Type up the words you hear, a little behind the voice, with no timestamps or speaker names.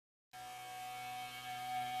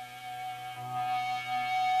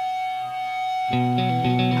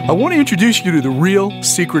I want to introduce you to the real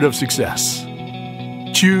secret of success.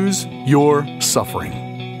 Choose your suffering.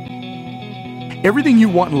 Everything you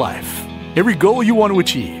want in life, every goal you want to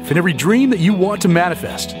achieve, and every dream that you want to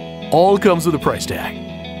manifest, all comes with a price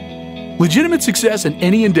tag. Legitimate success in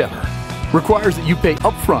any endeavor requires that you pay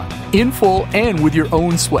upfront, in full, and with your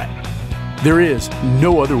own sweat. There is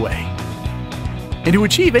no other way. And to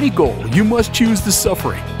achieve any goal, you must choose the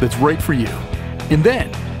suffering that's right for you. And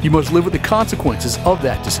then, you must live with the consequences of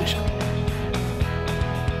that decision.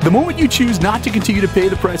 The moment you choose not to continue to pay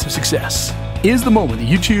the price of success is the moment that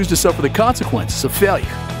you choose to suffer the consequences of failure,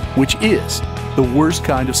 which is the worst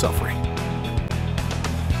kind of suffering.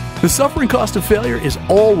 The suffering cost of failure is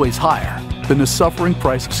always higher than the suffering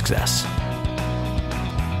price of success.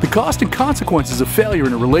 The cost and consequences of failure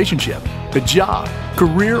in a relationship, a job,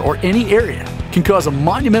 career, or any area can cause a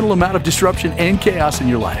monumental amount of disruption and chaos in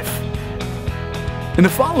your life. And the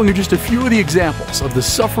following are just a few of the examples of the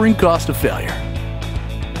suffering cost of failure.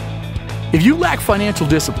 If you lack financial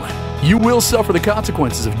discipline, you will suffer the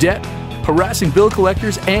consequences of debt, harassing bill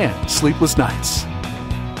collectors, and sleepless nights.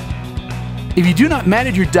 If you do not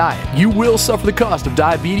manage your diet, you will suffer the cost of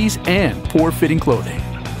diabetes and poor-fitting clothing.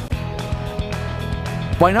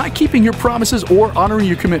 By not keeping your promises or honoring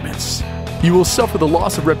your commitments, you will suffer the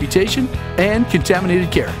loss of reputation and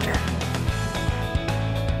contaminated character.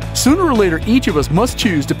 Sooner or later, each of us must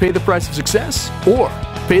choose to pay the price of success or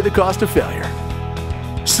pay the cost of failure.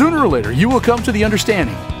 Sooner or later, you will come to the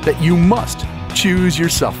understanding that you must choose your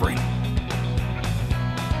suffering.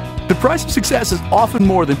 The price of success is often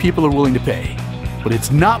more than people are willing to pay, but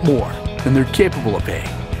it's not more than they're capable of paying.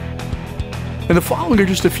 And the following are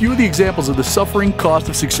just a few of the examples of the suffering cost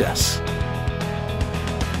of success.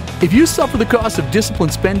 If you suffer the cost of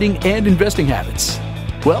disciplined spending and investing habits,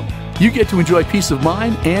 well, you get to enjoy peace of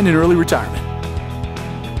mind and an early retirement.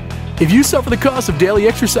 If you suffer the cost of daily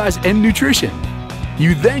exercise and nutrition,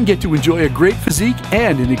 you then get to enjoy a great physique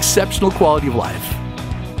and an exceptional quality of life.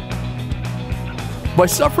 By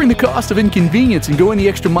suffering the cost of inconvenience and going the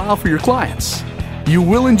extra mile for your clients, you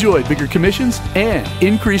will enjoy bigger commissions and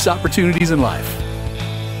increase opportunities in life.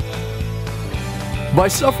 By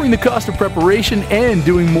suffering the cost of preparation and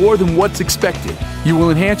doing more than what's expected, you will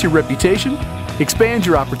enhance your reputation, expand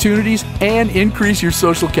your opportunities, and increase your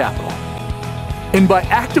social capital. And by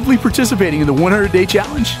actively participating in the 100-day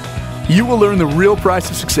challenge, you will learn the real price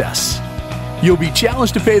of success. You'll be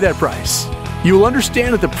challenged to pay that price. You will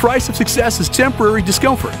understand that the price of success is temporary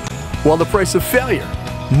discomfort, while the price of failure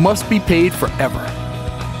must be paid forever.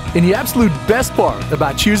 And the absolute best part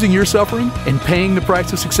about choosing your suffering and paying the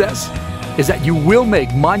price of success is that you will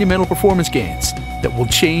make monumental performance gains that will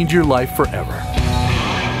change your life forever.